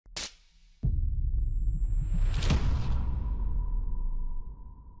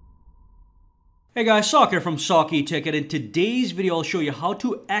Hey guys, Sak here from SAKITECH, and in today's video I'll show you how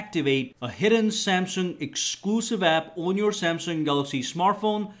to activate a hidden Samsung exclusive app on your Samsung Galaxy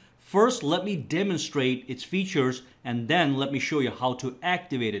smartphone. First, let me demonstrate its features and then let me show you how to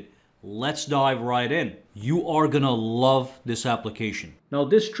activate it. Let's dive right in. You are gonna love this application. Now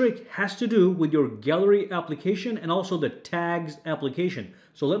this trick has to do with your gallery application and also the tags application.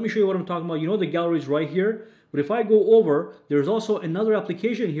 So let me show you what I'm talking about. You know the gallery is right here. But if I go over, there's also another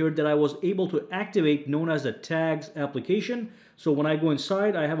application here that I was able to activate known as the tags application. So when I go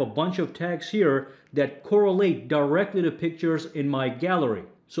inside, I have a bunch of tags here that correlate directly to pictures in my gallery.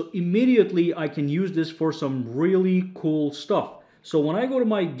 So immediately I can use this for some really cool stuff. So when I go to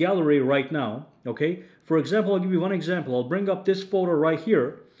my gallery right now, okay, for example, I'll give you one example. I'll bring up this photo right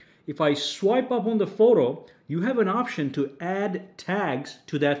here. If I swipe up on the photo, you have an option to add tags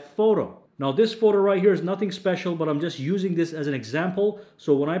to that photo. Now this photo right here is nothing special, but I'm just using this as an example.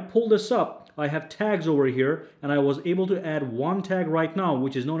 So when I pull this up, I have tags over here, and I was able to add one tag right now,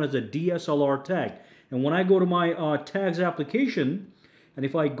 which is known as a DSLR tag. And when I go to my tags application, and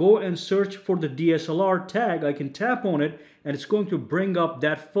if I go and search for the DSLR tag, I can tap on it, and it's going to bring up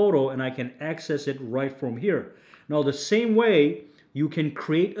that photo, and I can access it right from here. Now the same way, you can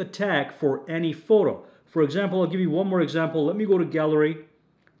create a tag for any photo. For example, I'll give you one more example. Let me go to gallery.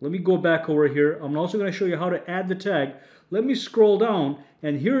 Let me go back over here. I'm also going to show you how to add the tag. Let me scroll down,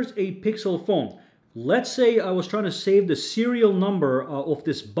 and here's a Pixel phone. Let's say I was trying to save the serial number of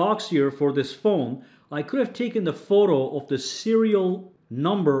this box here for this phone. I could have taken the photo of the serial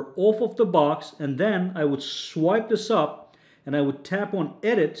number off of the box, and then I would swipe this up, and I would tap on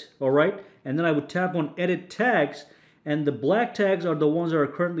Edit, all right? And then I would tap on Edit Tags, and the black tags are the ones that are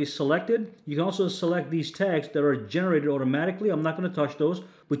currently selected. You can also select these tags that are generated automatically. I'm not going to touch those.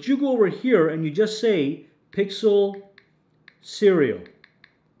 But you go over here and you just say Pixel serial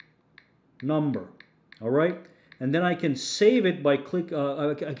number. All right? And then I can save it by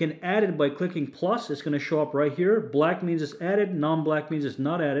I can add it by clicking plus. It's going to show up right here. Black means it's added. Non-black means it's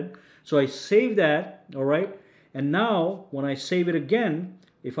not added. So I save that. All right? And now when I save it again,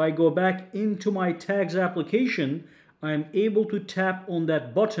 if I go back into my tags application, I'm able to tap on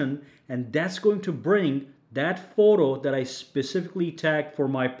that button, and that's going to bring that photo that I specifically tagged for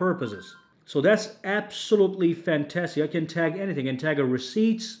my purposes. So that's absolutely fantastic. I can tag anything. I can tag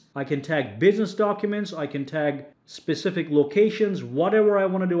receipts, I can tag business documents, I can tag specific locations, whatever I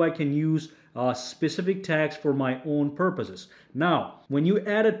want to do, I can use specific tags for my own purposes. Now, when you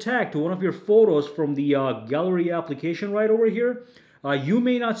add a tag to one of your photos from the gallery application right over here, you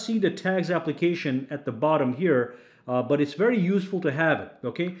may not see the tags application at the bottom here, but it's very useful to have it,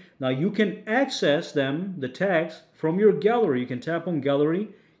 okay? Now you can access them, the tags, from your gallery. You can tap on gallery,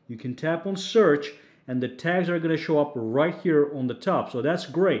 you can tap on search, and the tags are going to show up right here on the top. So that's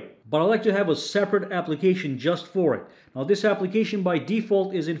great. But I like to have a separate application just for it. Now this application by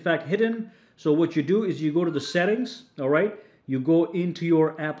default is in fact hidden. So what you do is you go to the settings, all right? You go into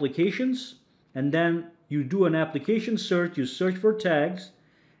your applications, and then you do an application search, you search for tags,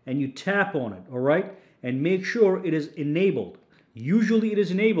 and you tap on it, all right? And make sure it is enabled. Usually it is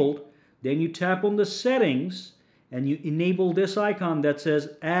enabled. Then you tap on the settings and you enable this icon that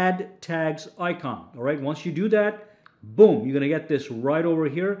says add tags icon. All right, once you do that, boom, you're gonna get this right over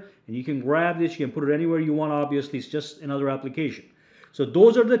here, and you can grab this, you can put it anywhere you want. Obviously, it's just another application. So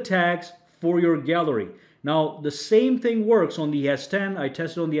those are the tags for your gallery. Now, the same thing works on the S10. I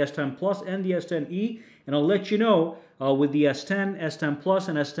tested on the S10 Plus and the S10e, and I'll let you know with the S10, S10 Plus,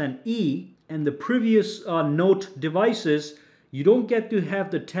 and S10e, and the previous Note devices, you don't get to have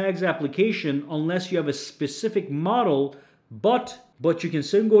the tags application unless you have a specific model, but you can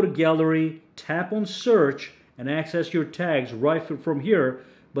still go to gallery, tap on search, and access your tags right from here.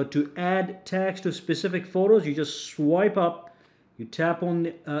 But to add tags to specific photos, you just swipe up, you tap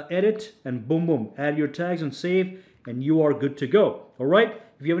on edit, and boom, boom, add your tags and save, and you are good to go. All right?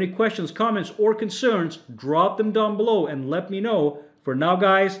 If you have any questions, comments, or concerns, drop them down below and let me know. For now,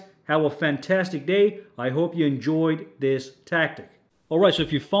 guys, have a fantastic day. I hope you enjoyed this tactic. Alright, so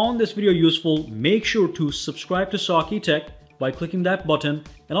if you found this video useful, make sure to subscribe to SAKITECH by clicking that button,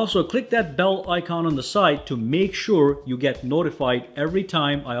 and also click that bell icon on the side to make sure you get notified every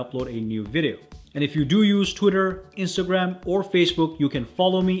time I upload a new video. And if you do use Twitter, Instagram, or Facebook, you can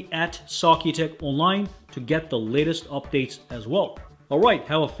follow me at SAKITECH Online to get the latest updates as well. Alright,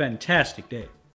 have a fantastic day.